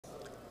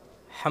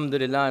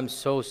Alhamdulillah, I'm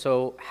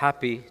so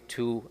happy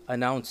to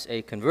announce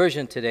a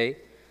conversion today.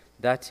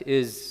 That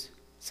is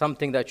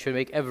something that should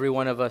make every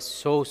one of us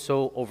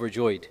so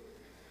overjoyed.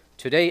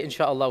 Today,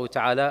 inshaAllah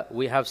ta'ala,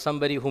 we have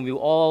somebody whom you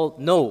all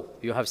know,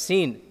 you have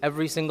seen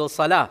every single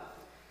salah,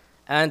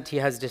 and he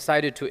has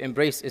decided to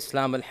embrace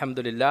Islam,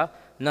 alhamdulillah,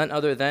 none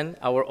other than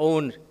our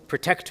own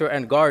protector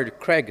and guard,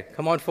 Craig.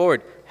 Come on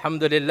forward,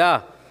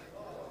 alhamdulillah.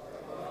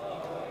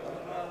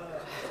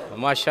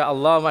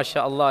 MashaAllah,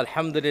 MashaAllah,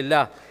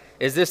 alhamdulillah.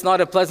 Is this not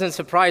a pleasant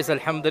surprise,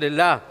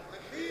 alhamdulillah?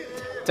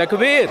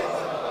 Takbir.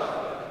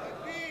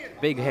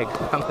 Big hug,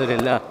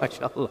 alhamdulillah,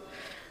 MashaAllah.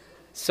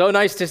 So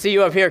nice to see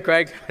you up here,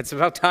 Craig. It's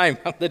about time,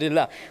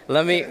 alhamdulillah.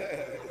 Let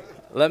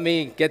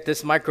me get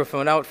this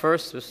microphone out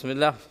first.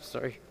 Bismillah,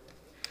 sorry.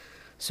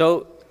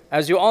 So,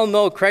 as you all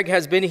know, Craig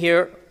has been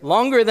here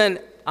longer than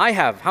I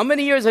have. How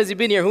many years has he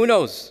been here? Who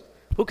knows?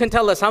 Who can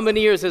tell us how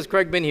many years has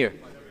Craig been here?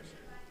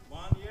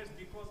 1 year,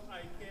 because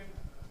I came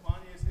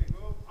 1 year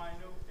ago. I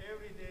know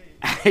every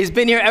day. He's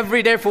been here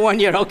every day for 1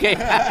 year, okay.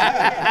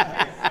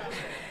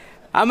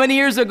 How many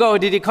years ago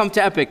did he come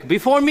to Epic?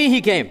 Before me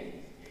he came.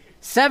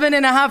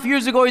 7.5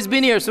 years ago he's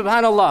been here,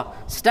 subhanallah.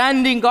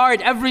 Standing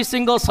guard every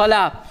single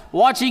salah.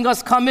 Watching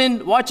us come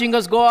in, watching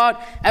us go out.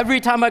 Every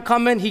time I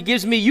come in, he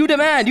gives me, you the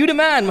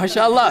man,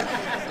 mashallah.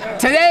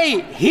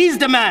 Today, he's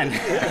the man.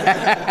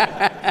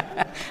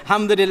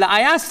 Alhamdulillah.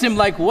 I asked him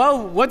like,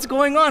 well, what's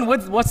going on?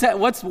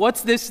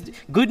 What's this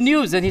good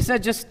news? And he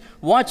said, just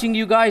watching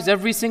you guys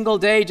every single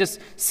day,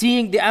 just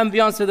seeing the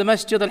ambience of the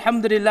masjid,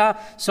 alhamdulillah.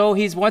 So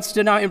he wants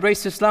to now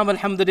embrace Islam,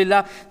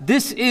 alhamdulillah.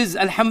 This is,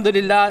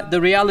 alhamdulillah, the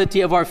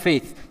reality of our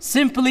faith.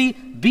 Simply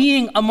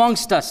being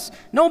amongst us.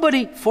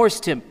 Nobody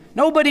forced him.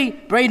 Nobody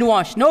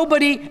brainwashed,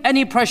 nobody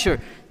any pressure.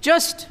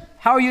 Just,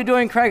 how are you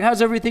doing, Craig? How's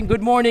everything?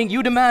 Good morning,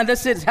 you the man,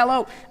 that's it,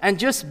 hello. And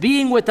just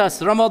being with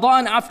us,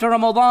 Ramadan after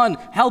Ramadan,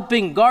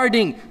 helping,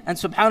 guarding. And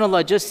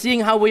subhanAllah, just seeing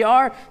how we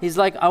are, he's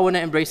like, I want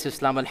to embrace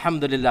Islam,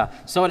 alhamdulillah.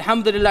 So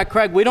alhamdulillah,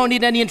 Craig, we don't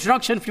need any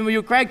introduction from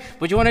you, Craig,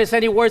 but you want to say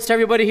any words to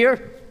everybody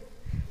here?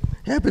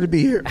 Happy to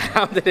be here.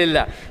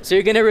 Alhamdulillah. So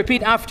you're going to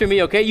repeat after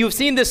me, okay? You've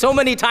seen this so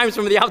many times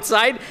from the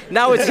outside.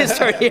 Now it's his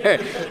turn here.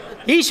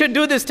 He should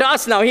do this to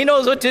us now. He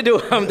knows what to do,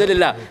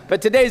 alhamdulillah.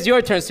 But today is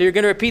your turn. So you're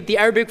going to repeat the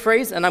Arabic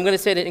phrase, and I'm going to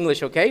say it in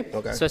English, okay?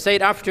 Okay. So say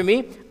it after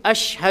me.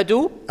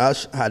 Ashhadu.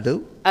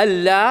 Ashhadu.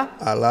 Allah.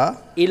 Allah.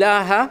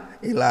 Ilaha.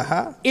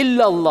 Ilaha.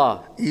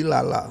 Illallah.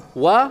 Illallah.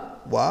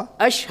 Wa.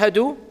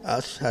 Ashhadu.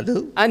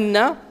 Ashhadu.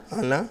 Anna.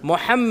 Anna.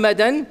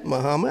 Muhammadan.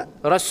 Muhammad.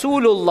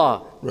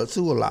 Rasulullah.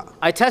 Rasulullah.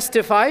 I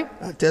testify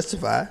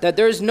that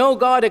there is no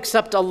God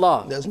except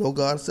Allah. There's no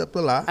God except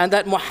Allah. And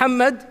that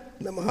Muhammad,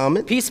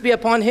 peace be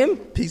upon him,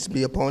 is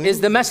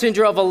the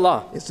messenger of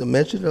Allah. It's the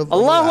messenger of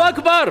Allahu Allah.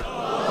 Akbar.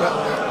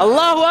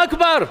 Allahu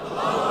Akbar.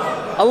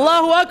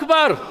 Allahu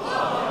Akbar.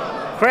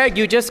 Craig,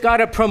 you just got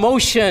a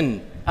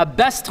promotion, a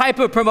best type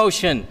of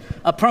promotion,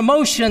 a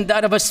promotion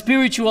that of a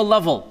spiritual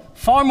level.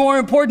 Far more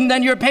important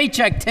than your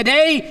paycheck.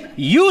 Today,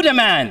 you the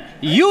man,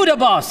 you the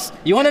boss.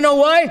 You want to know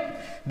why?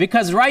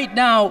 Because right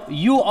now,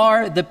 you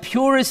are the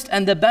purest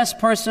and the best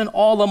person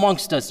all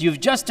amongst us. You've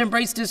just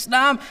embraced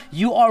Islam.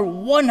 You are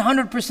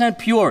 100%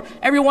 pure.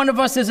 Every one of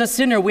us is a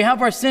sinner. We have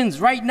our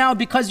sins. Right now,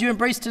 because you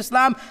embraced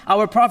Islam,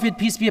 our Prophet,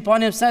 peace be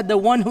upon him, said, the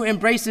one who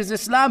embraces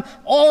Islam,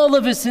 all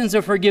of his sins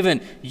are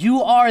forgiven.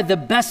 You are the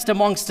best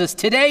amongst us.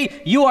 Today,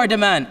 you are the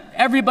man.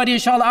 Everybody,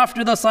 inshallah,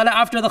 after the salah,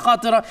 after the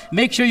khatira,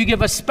 make sure you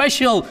give a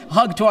special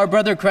hug to our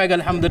brother Craig,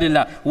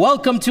 alhamdulillah.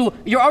 Welcome to,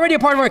 you're already a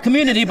part of our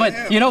community, but,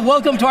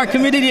 welcome to our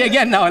community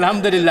again now,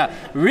 alhamdulillah.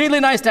 Really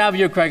nice to have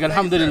you, Craig,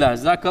 alhamdulillah.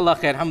 Jazakallah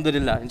khair,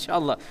 alhamdulillah,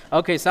 inshallah.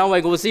 Okay, assalamu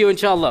alaikum, we'll see you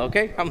inshallah,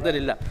 okay?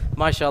 Alhamdulillah,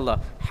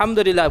 mashallah.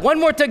 Alhamdulillah. One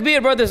more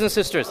takbir, brothers and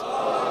sisters.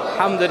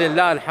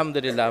 Alhamdulillah,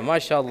 alhamdulillah,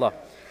 mashallah.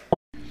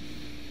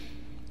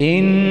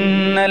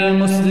 إن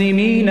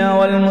المسلمين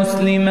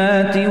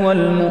والمسلمات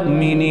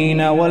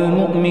والمؤمنين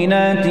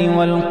والمؤمنات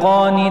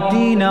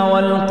والقانتين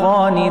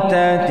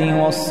والقانتات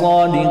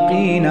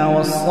والصادقين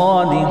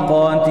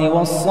والصادقات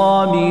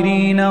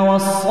والصابرين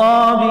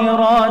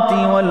والصابرات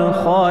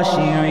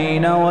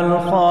والخاشعين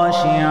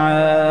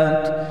والخاشعات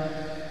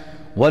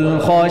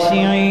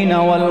والخاشعين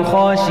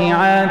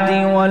والخاشعات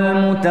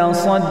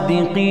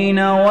والمتصدقين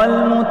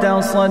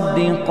والمتصدقات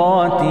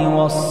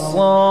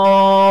والصائمين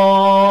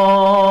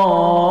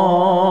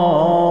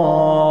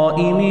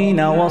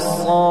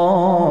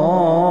والصائمات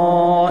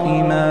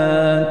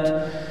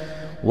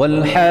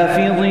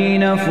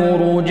والحافظين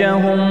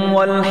فروجهم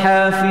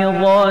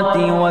والحافظات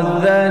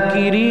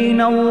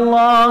والذاكرين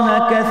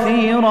الله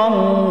كثيرا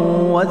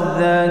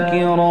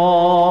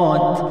والذاكرات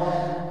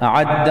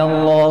أعد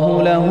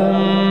الله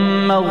لهم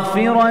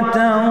مغفرة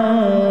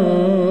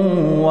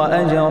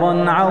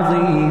وأجرا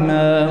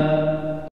عظيما.